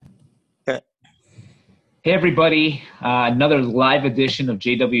Hey everybody, another live edition of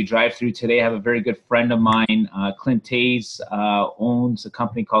JW Drive Through. Today I have a very good friend of mine, Clint Tays, owns a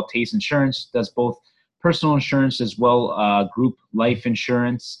company called Tays Insurance, does both personal insurance as well group life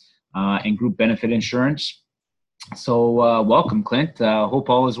insurance and group benefit insurance. So welcome, Clint. Hope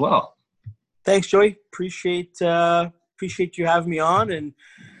all is well. Thanks, Joey. Appreciate you having me on and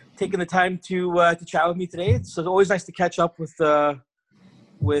taking the time to chat with me today. It's always nice to catch up with a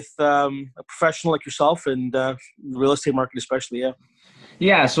professional like yourself and the real estate market especially. Yeah.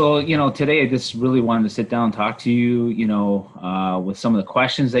 Yeah, so today I just really wanted to sit down and talk to you. With some of the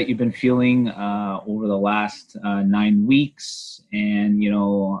questions that you've been feeling over the last 9 weeks, and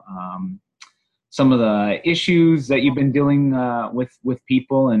some of the issues that you've been dealing with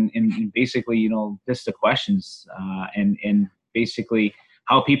people, and basically just the questions and basically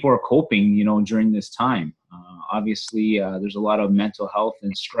how people are coping during this time. Obviously, there's a lot of mental health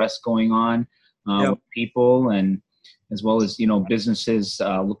and stress going on with people, and as well as businesses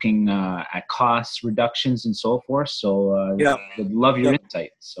looking at cost reductions and so forth. So would love your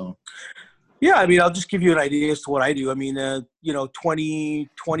insight. So yeah, I mean, I'll just give you an idea as to what I do. I mean, 20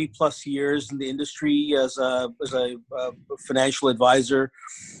 plus years in the industry as a financial advisor,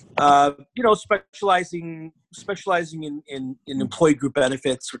 specializing in employee group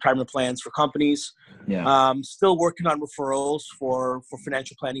benefits, retirement plans for companies. Still working on referrals for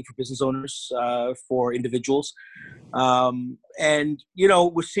financial planning for business owners, for individuals. And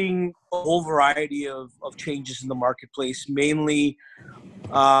we're seeing a whole variety of changes in the marketplace, mainly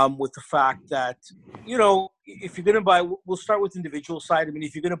with the fact that, if you're going to buy, we'll start with the individual side. I mean,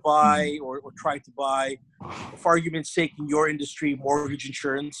 if you're going to buy or try to buy, for argument's sake, in your industry, mortgage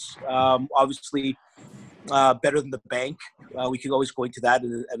insurance, obviously better than the bank. We could always go into that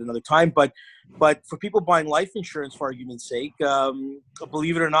at another time. But for people buying life insurance, for argument's sake,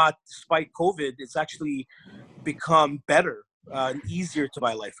 believe it or not, despite COVID, it's actually become better and easier to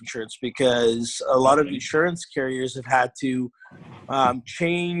buy life insurance because a lot of insurance carriers have had to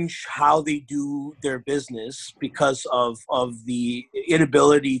change how they do their business because of the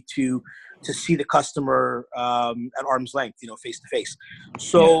inability to see the customer at arm's length, face to face.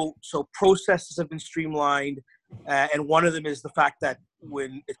 So processes have been streamlined, and one of them is the fact that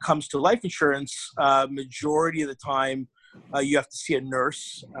when it comes to life insurance, majority of the time you have to see a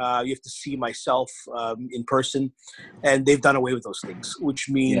nurse, you have to see myself in person, and they've done away with those things, which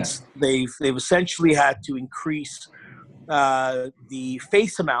means they've essentially had to increase the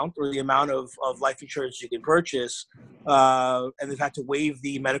face amount or the amount of life insurance you can purchase, and they've had to waive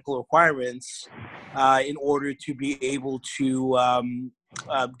the medical requirements in order to be able to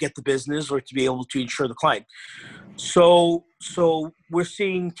get the business or to be able to insure the client. So we're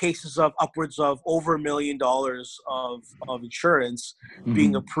seeing cases of upwards of over $1 million of insurance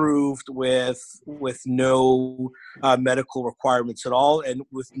being approved with no medical requirements at all, and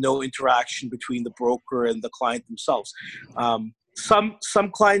with no interaction between the broker and the client themselves. Some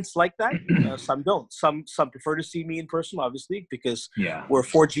clients like that, some don't. Some prefer to see me in person, obviously, because we're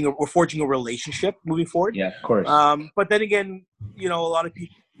forging a relationship moving forward. Yeah, of course. But then again, a lot of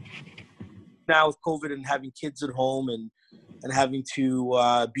people now with COVID and having kids at home and having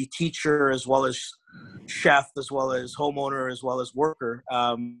to be teacher as well as chef as well as homeowner as well as worker,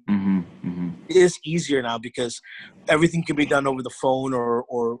 it is easier now because everything can be done over the phone or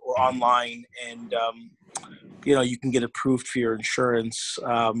online, and you can get approved for your insurance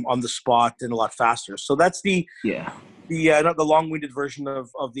on the spot and a lot faster. So that's the long-winded version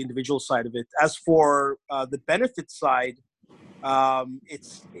of the individual side of it. As for the benefit side,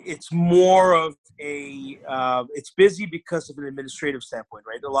 it's more of it's busy because of an administrative standpoint,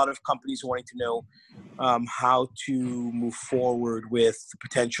 right? A lot of companies are wanting to know how to move forward with the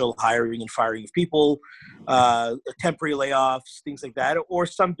potential hiring and firing of people, temporary layoffs, things like that. Or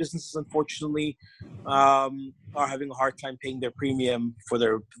some businesses, unfortunately, are having a hard time paying their premium for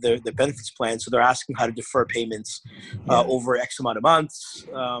their benefits plan. So they're asking how to defer payments over X amount of months.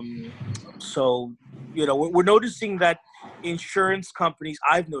 So, we're noticing that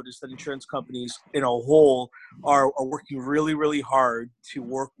I've noticed that insurance companies in a whole are working really, really hard to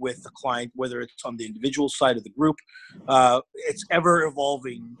work with the client, whether it's on the individual side of the group. It's ever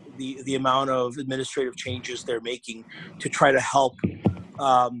evolving, the amount of administrative changes they're making to try to help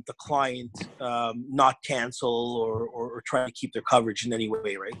the client not cancel or try to keep their coverage in any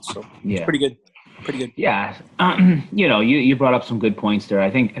way, right? So it's pretty good. Yeah. You brought up some good points there. I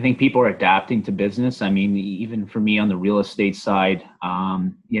think people are adapting to business. I mean, even for me on the real estate side,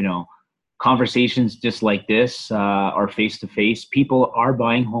 conversations just like this are face-to-face. People are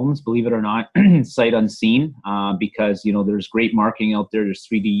buying homes, believe it or not, sight unseen, because, there's great marketing out there. There's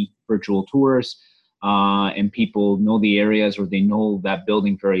 3D virtual tours. and people know the areas or they know that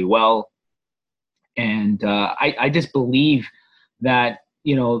building very well. And I just believe that,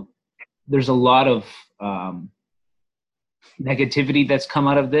 there's a lot of negativity that's come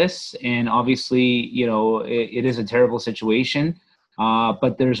out of this. And obviously, it is a terrible situation.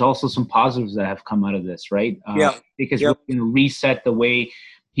 But there's also some positives that have come out of this, right? Because we're going to reset the way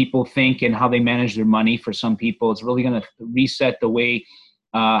people think and how they manage their money. For some people, it's really going to reset the way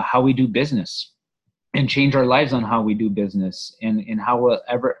how we do business and change our lives on how we do business, and how we're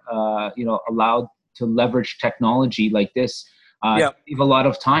ever, allowed to leverage technology like this. Save a lot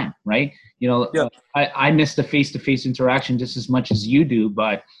of time, right? I miss the face-to-face interaction just as much as you do,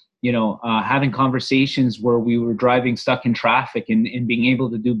 but having conversations where we were driving stuck in traffic and being able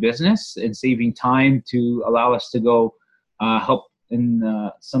to do business and saving time to allow us to go help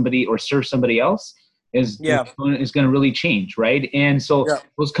somebody or serve somebody else is going to really change, right? And so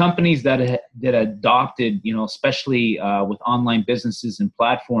those companies that adopted, especially with online businesses and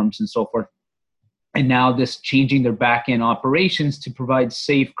platforms and so forth, and now this changing their back-end operations to provide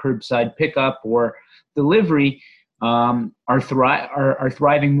safe curbside pickup or delivery, are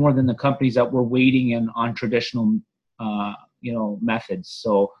thriving more than the companies that were waiting on traditional, methods.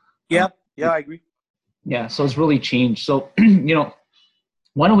 So I agree. Yeah, so it's really changed. So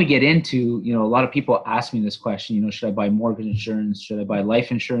why don't we get into, a lot of people ask me this question, should I buy mortgage insurance? Should I buy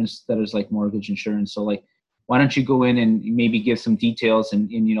life insurance that is like mortgage insurance? So why don't you go in and maybe give some details and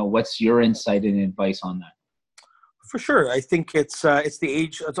what's your insight and advice on that? For sure. I think it's the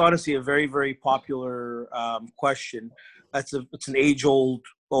age. It's honestly a very, very popular question. It's an age-old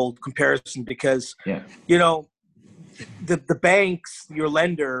comparison because, the banks, your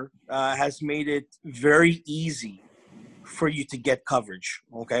lender, has made it very easy for you to get coverage.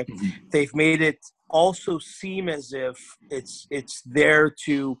 Okay. Mm-hmm. They've made it also seem as if it's there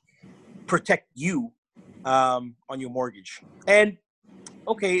to protect you on your mortgage. And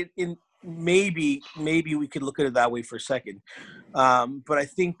okay, maybe we could look at it that way for a second. But I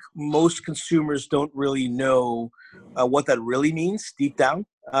think most consumers don't really know what that really means deep down.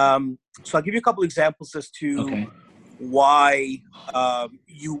 So I'll give you a couple examples as to why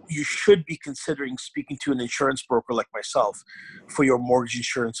you should be considering speaking to an insurance broker like myself for your mortgage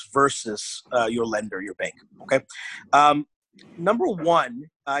insurance versus your lender, your bank. Okay. Number one,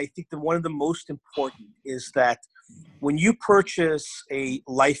 I think that one of the most important is that when you purchase a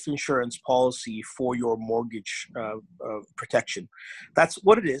life insurance policy for your mortgage protection, that's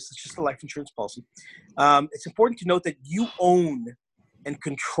what it is. It's just a life insurance policy. It's important to note that you own and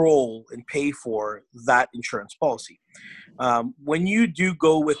control and pay for that insurance policy. When you do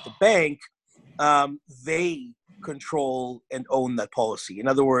go with the bank, they control and own that policy. In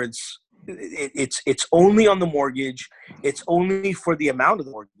other words, it's only on the mortgage. It's only for the amount of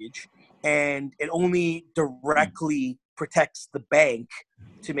the mortgage, and it only directly protects the bank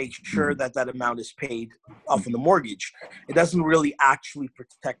to make sure that that amount is paid off on the mortgage. It doesn't really actually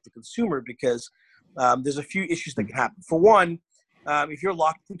protect the consumer because there's a few issues that can happen. For one, if you're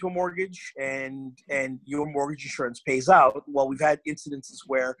locked into a mortgage and your mortgage insurance pays out, well, we've had incidences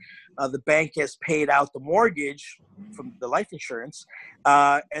where the bank has paid out the mortgage from the life insurance,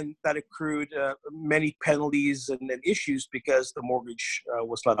 and that accrued many penalties and issues because the mortgage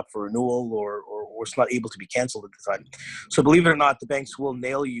was not up for renewal or was not able to be canceled at the time. So believe it or not, the banks will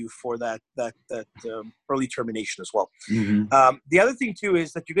nail you for that early termination as well. Mm-hmm. The other thing too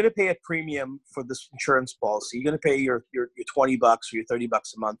is that you're going to pay a premium for this insurance policy. You're going to pay your $20 or your $30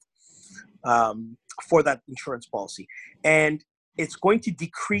 a month for that insurance policy, and it's going to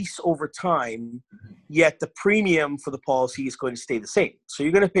decrease over time, yet the premium for the policy is going to stay the same. So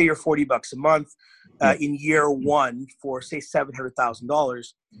you're going to pay your $40 a month in year one for, say,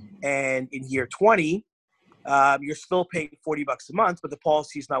 $700,000. And in year 20, you're still paying $40 a month, but the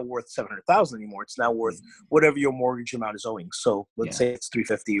policy is not worth $700,000 anymore. It's now worth whatever your mortgage amount is owing. So let's say it's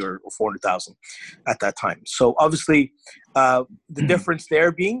 $350,000 or $400,000 at that time. So obviously, the difference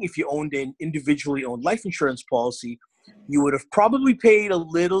there being if you owned an individually owned life insurance policy, you would have probably paid a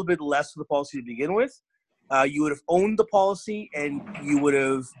little bit less for the policy to begin with. You would have owned the policy, and you would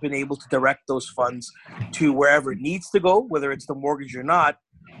have been able to direct those funds to wherever it needs to go, whether it's the mortgage or not,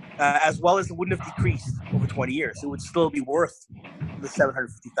 as well as it wouldn't have decreased over 20 years. It would still be worth the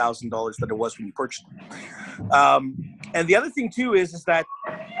 $750,000 that it was when you purchased it. And the other thing, too, is that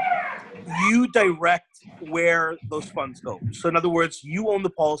you direct where those funds go. So in other words, you own the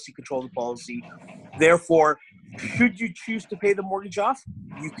policy, control the policy. Therefore, should you choose to pay the mortgage off,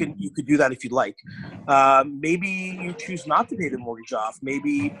 you could do that if you'd like. Maybe you choose not to pay the mortgage off.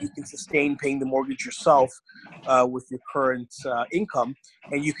 Maybe you can sustain paying the mortgage yourself with your current income,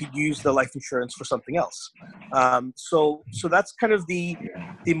 and you could use the life insurance for something else. So that's kind of the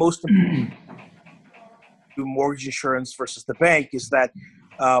most important mortgage insurance versus the bank is that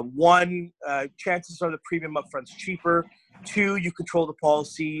one, chances are the premium upfront's cheaper. Two, you control the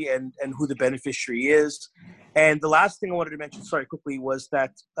policy and who the beneficiary is. And the last thing I wanted to mention, sorry, quickly, was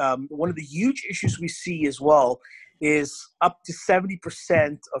that one of the huge issues we see as well is up to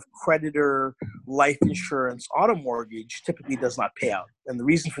 70% of creditor life insurance on a mortgage typically does not pay out. And the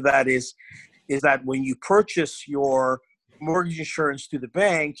reason for that is that when you purchase your mortgage insurance through the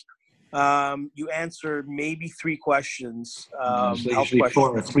bank, you answer maybe 3 questions. So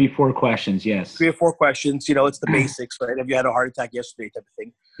usually four questions, yes. 3 or 4 questions. It's the basics, right? Have you had a heart attack yesterday type of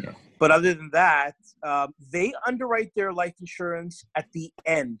thing. Yeah. But other than that, they underwrite their life insurance at the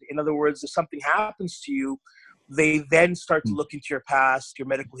end. In other words, if something happens to you, they then start to look into your past, your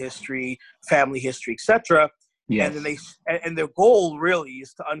medical history, family history, etc. Yes. And then and their goal really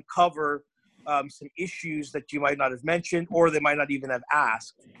is to uncover some issues that you might not have mentioned, or they might not even have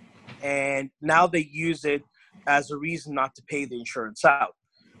asked. And now they use it as a reason not to pay the insurance out.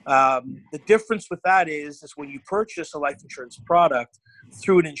 The difference with that is when you purchase a life insurance product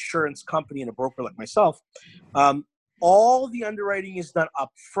through an insurance company and a broker like myself, all the underwriting is done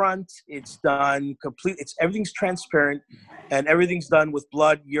up front. It's done complete. Everything's transparent, and everything's done with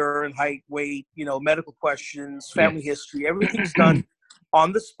blood, urine, height, weight, medical questions, family history. Everything's done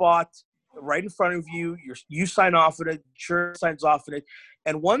on the spot, right in front of you. You sign off on it. Insurance signs off on it.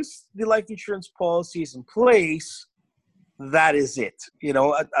 And once the life insurance policy is in place, that is it.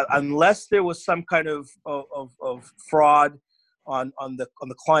 Unless there was some kind of fraud on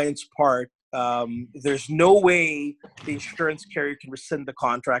the client's part, there's no way the insurance carrier can rescind the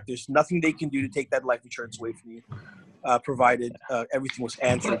contract. There's nothing they can do to take that life insurance away from you, provided everything was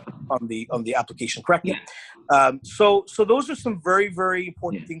answered on the application correctly. So those are some very, very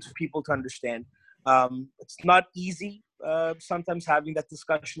important things for people to understand. It's not easy. Sometimes having that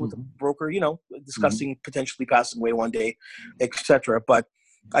discussion with a broker, discussing potentially passing away one day, etc. But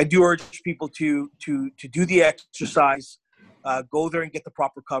I do urge people to do the exercise, go there and get the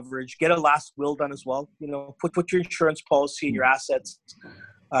proper coverage, get a last will done as well. Put your insurance policy and your assets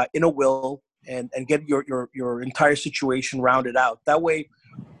in a will, and get your entire situation rounded out. That way,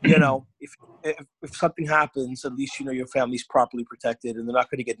 if something happens, at least your family's properly protected, and they're not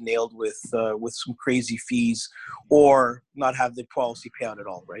going to get nailed with some crazy fees or not have the policy pay out at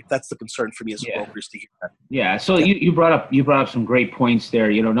all. Right? That's the concern for me as a broker, is to hear that. Yeah. So you brought up some great points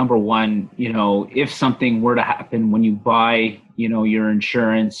there. Number one, if something were to happen when you buy, your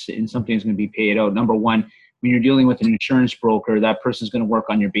insurance and something's going to be paid out. Number one, when you're dealing with an insurance broker, that person's going to work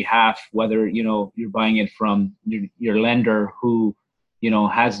on your behalf, whether you're buying it from your lender who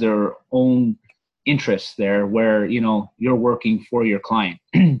has their own interests there, where you're working for your client.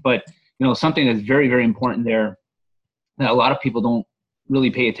 But something that's very, very important there that a lot of people don't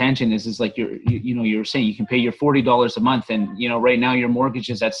really pay attention is like you're saying you can pay your $40 a month, and right now your mortgage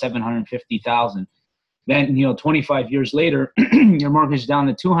is at $750,000. Then 25 years later, your mortgage is down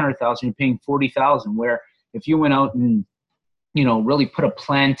to $200,000. You're paying $40,000. Where if you went out and really put a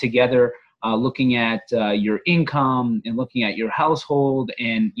plan together, looking at your income and looking at your household,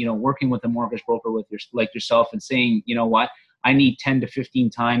 and working with a mortgage broker like yourself, and saying, what, I need 10 to 15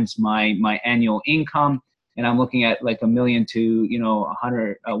 times my annual income, and I'm looking at like $1 million to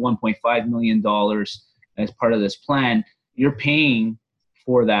 $1.5 million as part of this plan. You're paying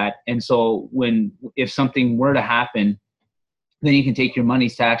for that, and so if something were to happen, then you can take your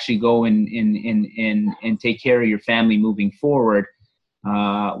monies to actually go and take care of your family moving forward.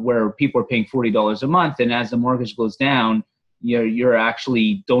 Where people are paying $40 a month, and as the mortgage goes down, you're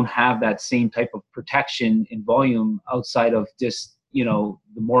actually don't have that same type of protection in volume outside of just the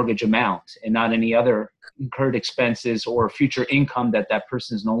mortgage amount, and not any other incurred expenses or future income that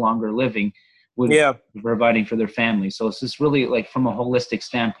person is no longer living with, providing for their family. So it's just really like from a holistic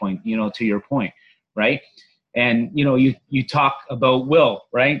standpoint, to your point, right? And you talk about will,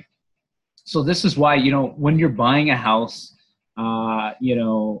 right? So this is why when you're buying a house,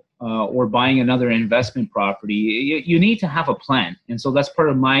 or buying another investment property, you need to have a plan. And so that's part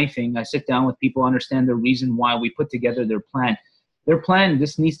of my thing. I sit down with people, understand the reason why we put together their plan. Their plan,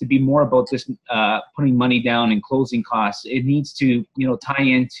 this needs to be more about just putting money down and closing costs. It needs to, tie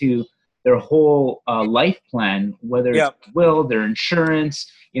into their whole life plan, whether it's will, their insurance,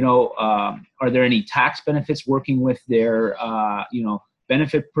 are there any tax benefits working with their,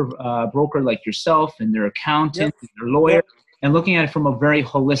 broker like yourself and their accountant, Yep. and their lawyer, Yep. and looking at it from a very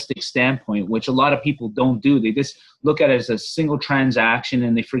holistic standpoint, which a lot of people don't do. They just look at it as a single transaction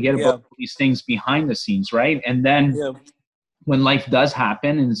and they forget Yeah. about these things behind the scenes, right? And then Yeah. when life does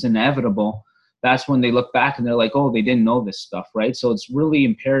happen and it's inevitable, that's when they look back and they're like, oh, they didn't know this stuff, right? So it's really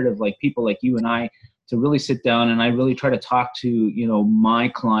imperative, like people like you and I, to really sit down, and I really try to talk to, my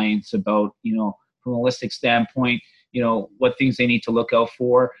clients about, from a holistic standpoint, what things they need to look out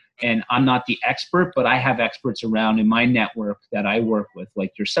for. And I'm not the expert, but I have experts around in my network that I work with,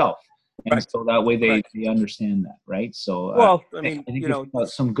 like yourself. And Right. so that way they Right. understand that, right? So Well, I think you've got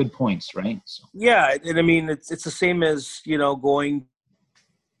some good points, right? So. yeah, and I mean, it's the same as, going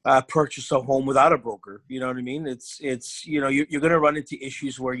purchase a home without a broker. You know what I mean? It's you're going to run into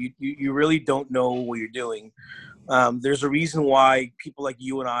issues where you really don't know what you're doing. There's a reason why people like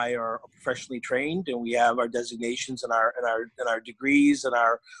you and I are professionally trained, and we have our designations and our degrees and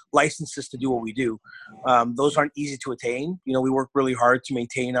our licenses to do what we do. Those aren't easy to attain. We work really hard to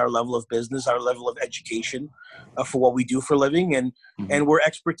maintain our level of business, our level of education for what we do for a living, and we're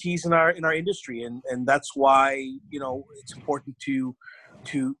expertise in our industry, and that's why it's important to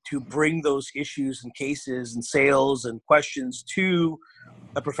bring those issues and cases and sales and questions to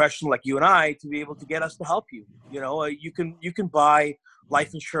a professional like you and I to be able to get us to help you. You can buy life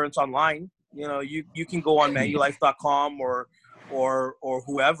insurance online. You can go on manulife.com or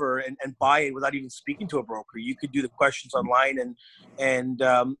whoever and buy it without even speaking to a broker. You could do the questions online and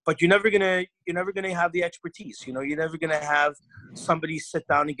but you're never gonna have the expertise. You're never gonna have somebody sit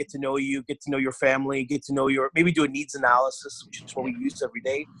down and get to know you, get to know your family, get to know maybe do a needs analysis, which is what we use every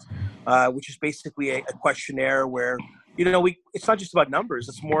day, which is basically a questionnaire where it's not just about numbers.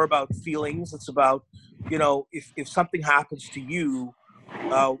 It's more about feelings. It's about if something happens to you,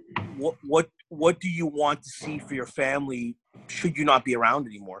 what do you want to see for your family should you not be around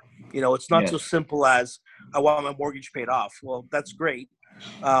anymore? It's not so simple as I want my mortgage paid off. Well, that's great,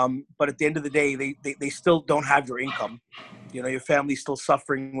 but at the end of the day, they still don't have your income. Your family's still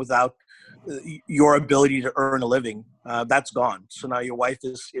suffering without your ability to earn a living. That's gone. So now your wife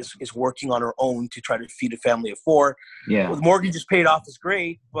is working on her own to try to feed a family of four. Yeah. Well, the mortgage is paid off is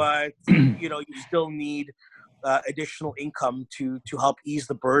great, but you still need additional income to help ease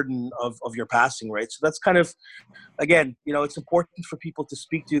the burden of your passing, right? So that's kind of, again, it's important for people to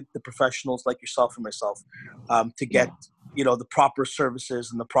speak to the professionals like yourself and myself to get the proper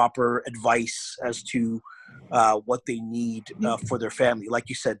services and the proper advice as to what they need for their family. Like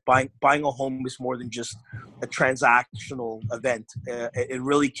you said, buying a home is more than just a transactional event. It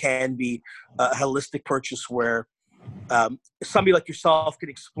really can be a holistic purchase where somebody like yourself can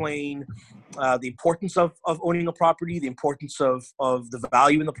explain the importance of owning a property, the importance of the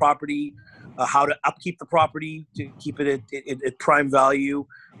value in the property, how to upkeep the property to keep it at prime value,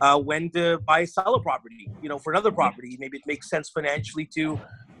 when to buy, sell a property, for another property. Maybe it makes sense financially to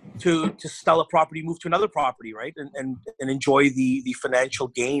sell a property, move to another property, right? And enjoy the financial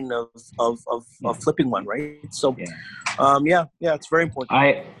gain of flipping one, right? So, it's very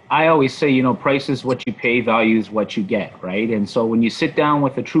important. I always say, price is what you pay, value is what you get, right? And so when you sit down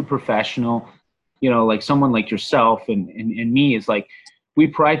with a true professional, like someone like yourself and me, is like, we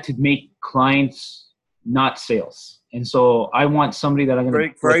try to make clients, not sales. And so I want somebody that I'm going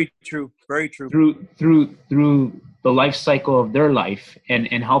to very true through the life cycle of their life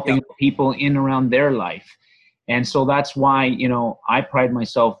and helping people in around their life. And so that's why, I pride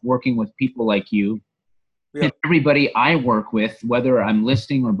myself working with people like you. And everybody I work with, whether I'm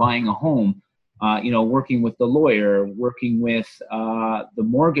listing or buying a home, working with the lawyer, working with the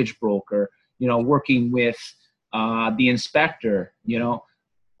mortgage broker, working with the inspector,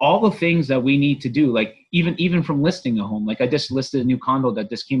 all the things that we need to do, like even from listing a home. Like I just listed a new condo that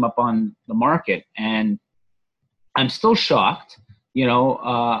just came up on the market, and I'm still shocked,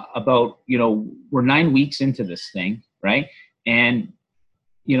 about, we're 9 weeks into this thing, right? And,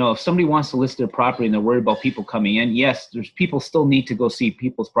 if somebody wants to list their property and they're worried about people coming in, yes, there's people still need to go see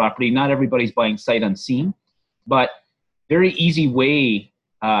people's property. Not everybody's buying sight unseen, but very easy way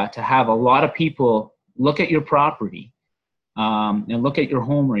to have a lot of people look at your property and look at your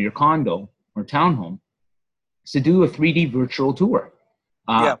home or your condo or townhome is to do a 3D virtual tour.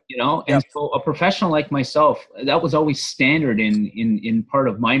 And so a professional like myself, that was always standard in part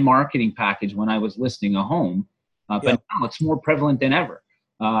of my marketing package when I was listing a home. But now it's more prevalent than ever.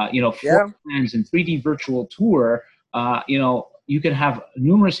 Floor plans and 3D virtual tour, you can have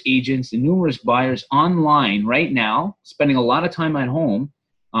numerous agents and numerous buyers online right now, spending a lot of time at home,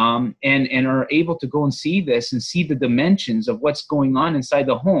 and are able to go and see this and see the dimensions of what's going on inside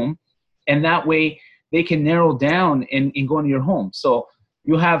the home. And that way they can narrow down and go into your home. So,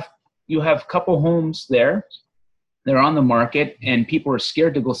 you have a couple homes there. They're on the market and people are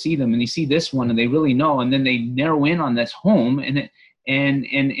scared to go see them, and they see this one and they really know, and then they narrow in on this home and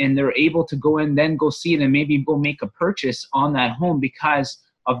they're able to go in, then go see it and maybe go make a purchase on that home because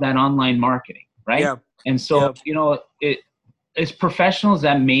of that online marketing, right? Yeah. And so, it's professionals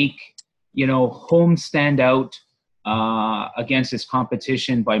that make, homes stand out against its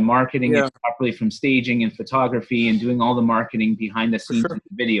competition by marketing it properly, from staging and photography and doing all the marketing behind the scenes in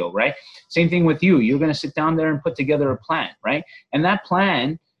the video, right? Same thing with you. You're going to sit down there and put together a plan, right? And that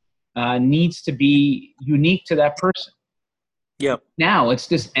plan needs to be unique to that person. Yeah. Now it's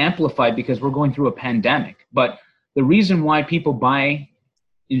just amplified because we're going through a pandemic. But the reason why people buy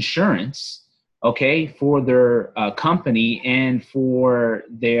insurance, for their company and for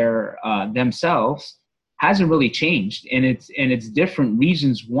their themselves, hasn't really changed, and it's different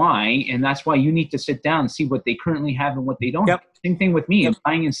reasons why, and that's why you need to sit down and see what they currently have and what they don't have. Same thing with me. I'm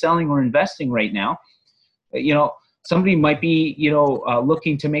buying and selling or investing right now. Somebody might be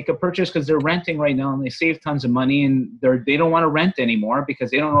looking to make a purchase because they're renting right now and they save tons of money, and they don't want to rent anymore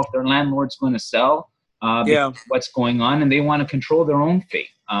because they don't know if their landlord's going to sell, what's going on, and they want to control their own fate.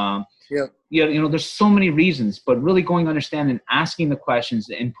 There's so many reasons, but really going to understand and asking the questions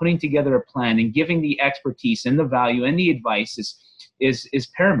and putting together a plan and giving the expertise and the value and the advice is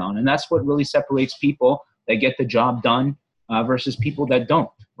paramount. And that's what really separates people that get the job done versus people that don't,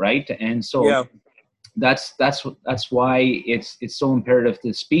 right? And so that's why it's so imperative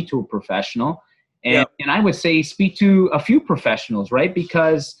to speak to a professional, and I would say speak to a few professionals, right?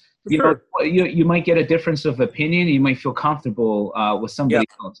 Because you might get a difference of opinion. You might feel comfortable with somebody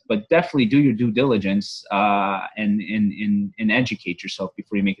else, but definitely do your due diligence and educate yourself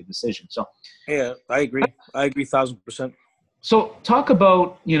before you make a decision. So, I agree. I agree 1,000%. So, talk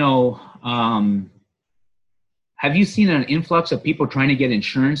about have you seen an influx of people trying to get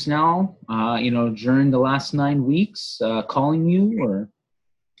insurance now? During the last 9 weeks, calling you or?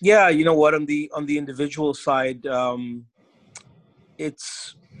 Yeah, you know what? On the individual side,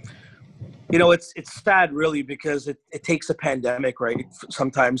 it's sad really, because it takes a pandemic, right?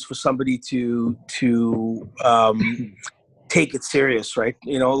 Sometimes for somebody to take it serious, right?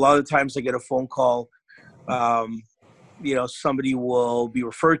 A lot of times I get a phone call, somebody will be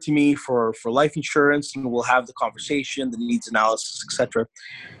referred to me for life insurance, and we'll have the conversation, the needs analysis, etc.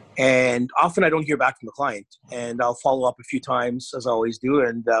 And often I don't hear back from the client, and I'll follow up a few times, as I always do.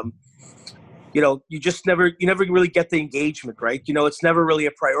 And, you just never really get the engagement, right? It's never really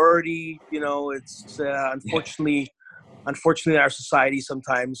a priority. It's unfortunately in our society,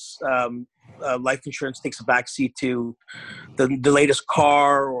 sometimes life insurance takes a backseat to the latest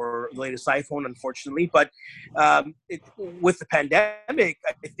car or the latest iPhone, unfortunately. But with the pandemic,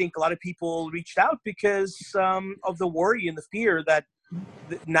 I think a lot of people reached out because of the worry and the fear that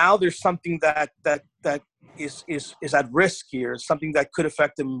now there's something that is at risk here, something that could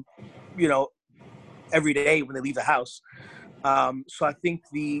affect them, every day when they leave the house. So I think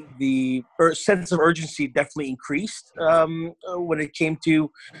the sense of urgency definitely increased when it came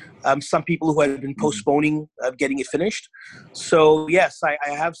to some people who had been postponing getting it finished. So yes, I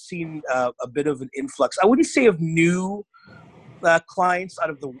have seen a bit of an influx. I wouldn't say of new clients out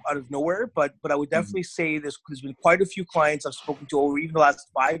of nowhere, but I would definitely say there's been quite a few clients I've spoken to over even the last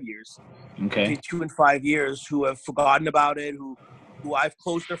 5 years, between 2 and 5 years, who have forgotten about it, who I've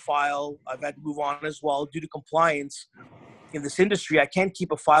closed their file. I've had to move on as well due to compliance. In this industry, I can't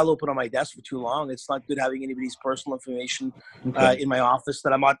keep a file open on my desk for too long. It's not good having anybody's personal information in my office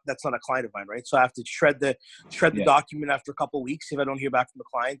that's not a client of mine, right? So I have to shred the document after a couple of weeks if I don't hear back from the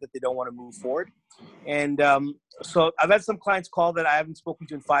client that they don't want to move forward. And so I've had some clients call that I haven't spoken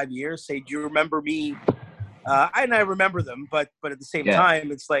to in 5 years say, "Do you remember me?" And I remember them, but at the same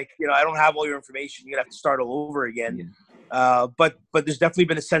time, it's like, I don't have all your information. You're gonna have to start all over again. But there's definitely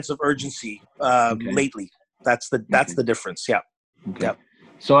been a sense of urgency lately. That's the difference. Yeah. Okay. Yeah.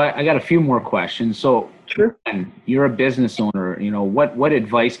 So I got a few more questions. So sure. And you're a business owner. What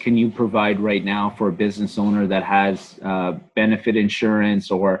advice can you provide right now for a business owner that has benefit insurance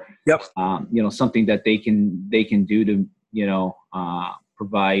or something that they can do to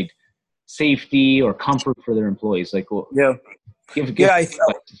provide safety or comfort for their employees? Like,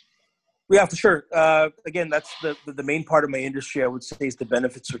 Yeah, for sure. Again, that's the main part of my industry, I would say, is the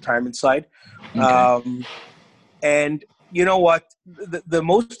benefits retirement side. Okay. And you know what? The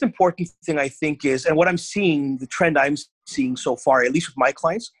most important thing, I think, is, and what I'm seeing, the trend I'm seeing so far, at least with my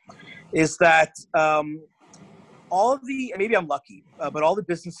clients, is that all the, maybe I'm lucky, but all the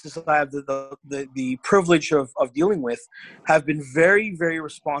businesses that I have the privilege of dealing with have been very, very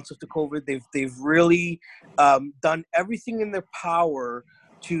responsive to COVID. They've really done everything in their power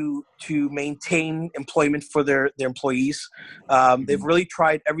to maintain employment for their employees. They've really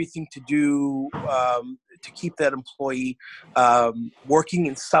tried everything to do to keep that employee working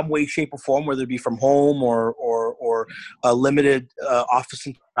in some way, shape, or form, whether it be from home or a limited office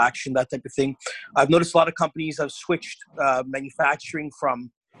interaction, that type of thing. I've noticed a lot of companies have switched manufacturing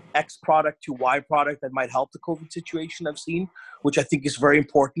from X product to Y product that might help the COVID situation I've seen, which I think is very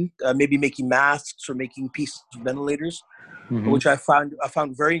important. Maybe making masks or making pieces of ventilators, which I found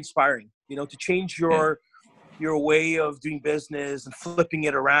very inspiring. You know, to change your way of doing business and flipping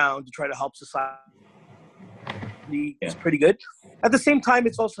it around to try to help society is pretty good. At the same time,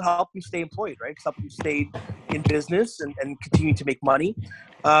 it's also helping stay employed, right? It's helping stay in business and continue to make money.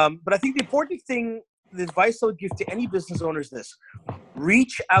 But I think the important thing, the advice I would give to any business owner is this: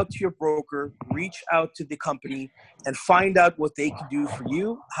 reach out to your broker, reach out to the company, and find out what they can do for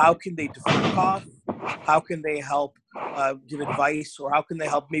you. How can they defer costs? How can they help give advice, or how can they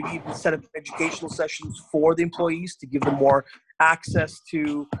help maybe even set up educational sessions for the employees to give them more access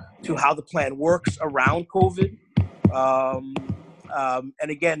to how the plan works around COVID? And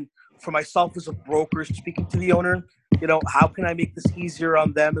again, for myself as a broker speaking to the owner, you know, how can I make this easier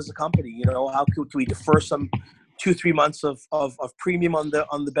on them as a company? You know, how can we defer some 2-3 months of premium on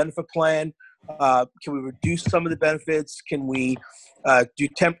the benefit plan? Can we reduce some of the benefits? Can we do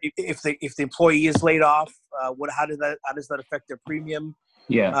temp if the employee is laid off? How does that affect their premium?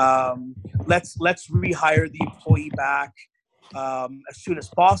 Let's rehire the employee back as soon as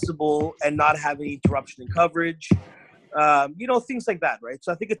possible and not have any interruption in coverage. You know, things like that, right?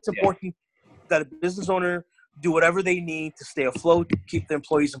 So I think it's important that a business owner do whatever they need to stay afloat, keep the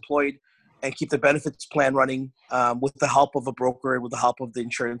employees employed, and keep the benefits plan running with the help of a broker and with the help of the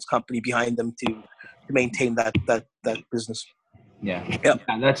insurance company behind them to maintain that business.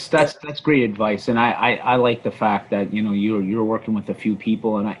 That's great advice, and I like the fact that, you know, you're working with a few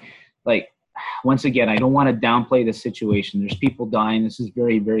people, and I like, once again, I don't want to downplay the situation. There's people dying. This is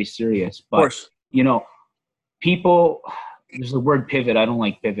very, very serious. But, of course, you know, people, there's the word pivot. I don't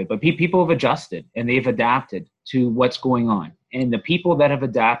like pivot, but people have adjusted and they've adapted to what's going on. And the people that have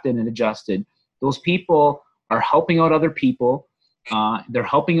adapted and adjusted, those people are helping out other people. They're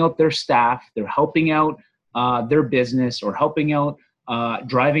helping out their staff. They're helping out their business, or helping out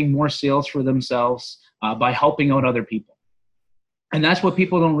driving more sales for themselves by helping out other people. And that's what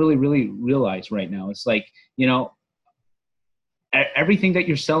people don't really realize right now. It's like, you know, everything that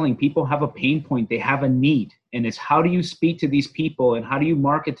you're selling, people have a pain point. They have a need. And it's how do you speak to these people and how do you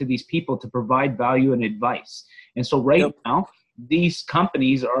market to these people to provide value and advice? And so now, these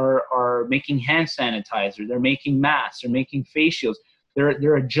companies are making hand sanitizer. They're making masks. They're making face shields.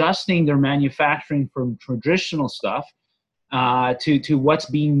 They're adjusting their manufacturing from traditional stuff to what's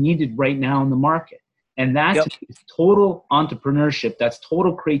being needed right now in the market. And that's total entrepreneurship. That's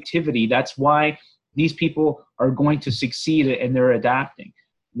total creativity. That's why these people are going to succeed, and they're adapting.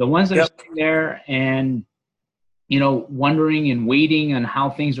 The ones that are sitting there and, you know, wondering and waiting on how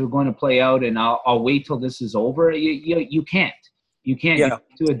things are going to play out, and I'll wait till this is over. You can't. You can't. You have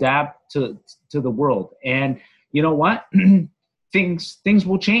to adapt to the world. And you know what? things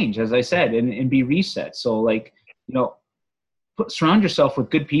will change, as I said, and be reset. So, like, you know, surround yourself with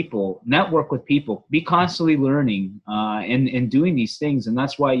good people, network with people, be constantly learning and doing these things. And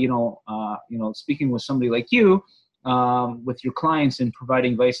that's why, you know, speaking with somebody like you, with your clients and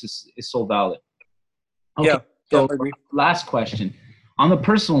providing advice is so valid. Okay. So I agree. Last question. On the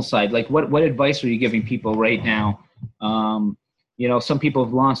personal side, like what advice are you giving people right now? You know, some people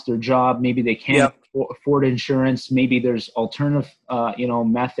have lost their job. Maybe they can't afford insurance. Maybe there's alternative,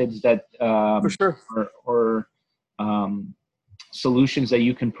 methods that for sure, or solutions that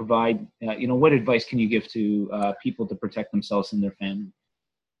you can provide. What advice can you give to people to protect themselves and their family?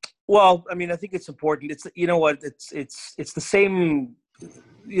 Well, I mean, I think it's important. It's the same.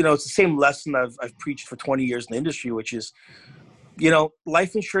 It's the same lesson I've preached for 20 years in the industry, which is,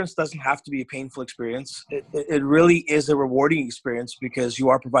 life insurance doesn't have to be a painful experience. It really is a rewarding experience because you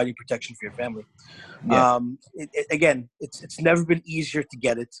are providing protection for your family. Yeah. It's never been easier to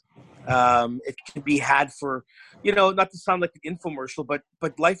get it. It can be had for, not to sound like an infomercial,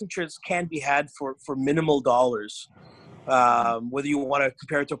 but life insurance can be had for minimal dollars. Whether you want to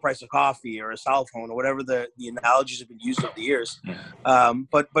compare it to a price of coffee or a cell phone or whatever the analogies have been used over the years.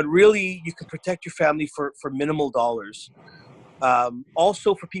 But really you can protect your family for minimal dollars.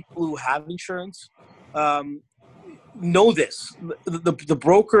 Also for people who have insurance, know this, the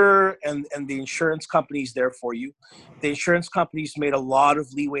broker and the insurance company is there for you. The insurance companies made a lot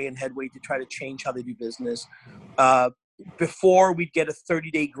of leeway and headway to try to change how they do business. Before, we'd get a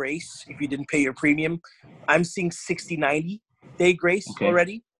 30-day grace if you didn't pay your premium. I'm seeing 60, 90-day grace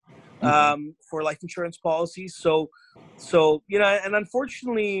already for life insurance policies. So, and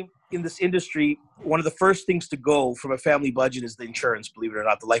unfortunately in this industry, one of the first things to go from a family budget is the insurance, believe it or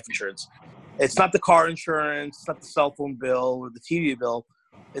not, the life insurance. It's not the car insurance, it's not the cell phone bill or the TV bill.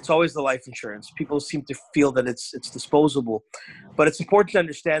 It's always the life insurance. People seem to feel that it's disposable, but it's important to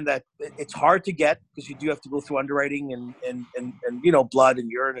understand that it's hard to get because you do have to go through underwriting and blood and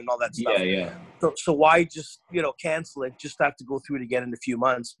urine and all that stuff. Yeah. So why just cancel it? Just have to go through it again in a few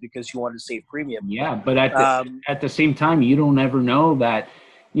months because you want to save premium. Yeah, but at the same time, you don't ever know that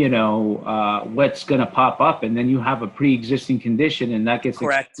what's going to pop up, and then you have a pre-existing condition, and that gets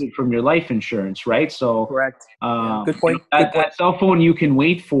excluded from your life insurance, right? So correct. Good point. That cell phone you can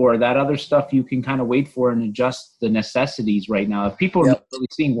wait for. That other stuff you can kind of wait for and adjust the necessities right now. If people are not really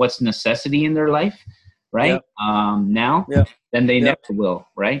seeing what's necessity in their life, right? Now, then they never will,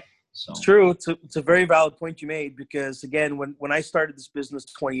 right? So it's true. It's a very valid point you made, because again, when I started this business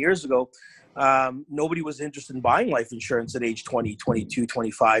 20 years ago, nobody was interested in buying life insurance at age 20, 22,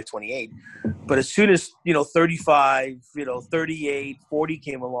 25, 28. But as soon as, 35, 38, 40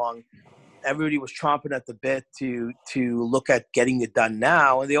 came along, everybody was chomping at the bit to look at getting it done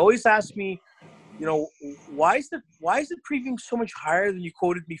now. And they always ask me, why is the premium so much higher than you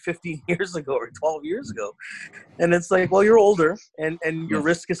quoted me 15 years ago or 12 years ago? And it's like, well, you're older and your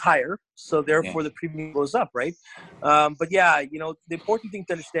risk is higher, so therefore the premium goes up, right? But the important thing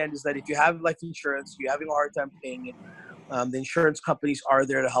to understand is that if you have life insurance, you're having a hard time paying it, the insurance companies are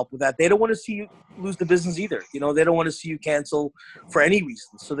there to help with that. They don't want to see you lose the business either. They don't want to see you cancel for any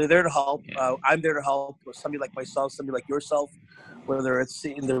reason. So they're there to help. I'm there to help somebody like myself, somebody like yourself, whether it's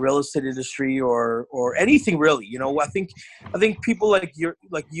in the real estate industry or anything really. I think people like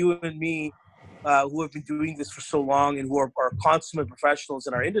you and me, who have been doing this for so long and who are consummate professionals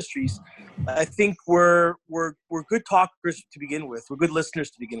in our industries, I think we're good talkers to begin with. We're good listeners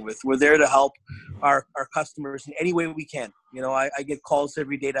to begin with. We're there to help our customers in any way we can. I get calls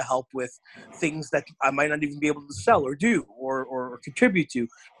every day to help with things that I might not even be able to sell or do or contribute to,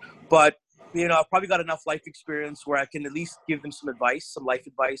 but I've probably got enough life experience where I can at least give them some life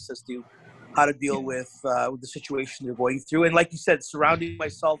advice as to how to deal with the situation they're going through. And like you said, surrounding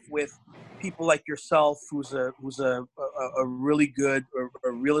myself with people like yourself, who's a really good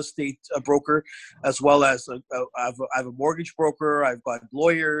real estate broker, as well as I have a mortgage broker. I've got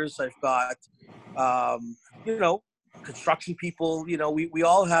lawyers. I've got construction people. We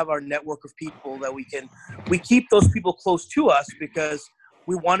all have our network of people that we keep those people close to us because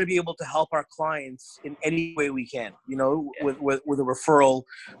we want to be able to help our clients in any way we can, with a referral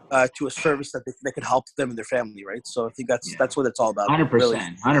to a service that can help them and their family, right? So I think that's what it's all about. 100%, really.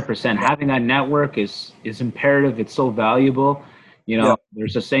 100%. Having that network is imperative. It's so valuable.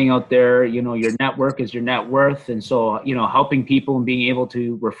 There's a saying out there, your network is your net worth. And so, helping people and being able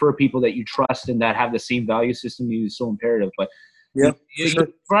to refer people that you trust and that have the same value system is so imperative. But you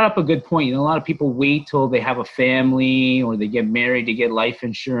brought up a good point. A lot of people wait till they have a family or they get married to get life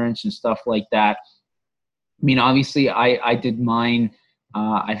insurance and stuff like that. I mean, obviously, I did mine.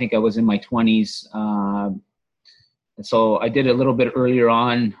 I think I was in my 20s. So I did it a little bit earlier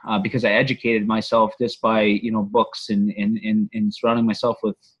on because I educated myself just by, books and surrounding myself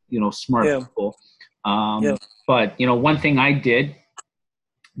with, smart people. But, one thing I did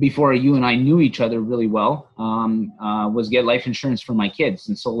before you and I knew each other really well, was get life insurance for my kids.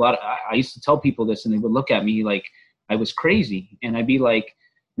 And so I used to tell people this and they would look at me like I was crazy. And I'd be like,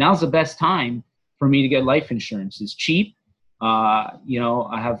 now's the best time for me to get life insurance. It's cheap. I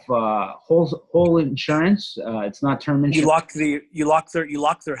have whole insurance. It's not term insurance. You lock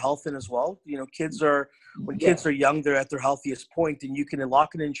their health in as well. Kids are young, they're at their healthiest point, and you can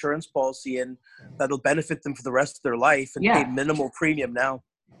lock an insurance policy in that'll benefit them for the rest of their life and pay minimal premium now.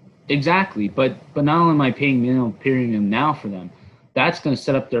 Exactly. But not only am I paying minimal premium now for them, that's going to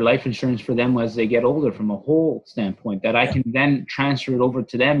set up their life insurance for them as they get older from a whole standpoint that I can then transfer it over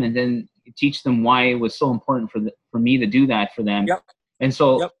to them and then teach them why it was so important for me to do that for them. Yep. And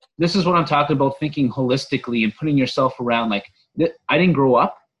so this is what I'm talking about, thinking holistically and putting yourself around. Like, I didn't grow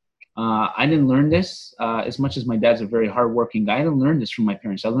up. I didn't learn this as much as my dad's a very hardworking guy. I didn't learn this from my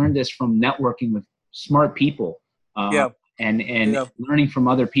parents. I learned this from networking with smart people. And learning from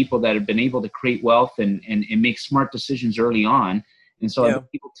other people that have been able to create wealth and make smart decisions early on. And so I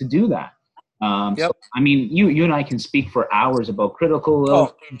want people to do that. So, I mean, you and I can speak for hours about critical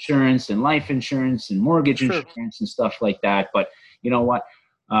illness insurance and life insurance and mortgage insurance and stuff like that. But you know what,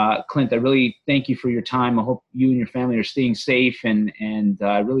 Clint, I really thank you for your time. I hope you and your family are staying safe, and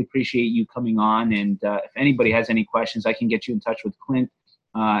I really appreciate you coming on. And if anybody has any questions, I can get you in touch with Clint.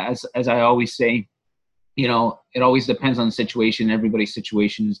 As I always say, you know, it always depends on the situation. Everybody's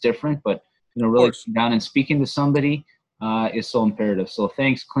situation is different, but you know, really sitting down and speaking to somebody is so imperative. So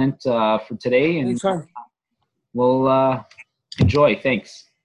thanks, Clint, for today, and we'll enjoy. Thanks.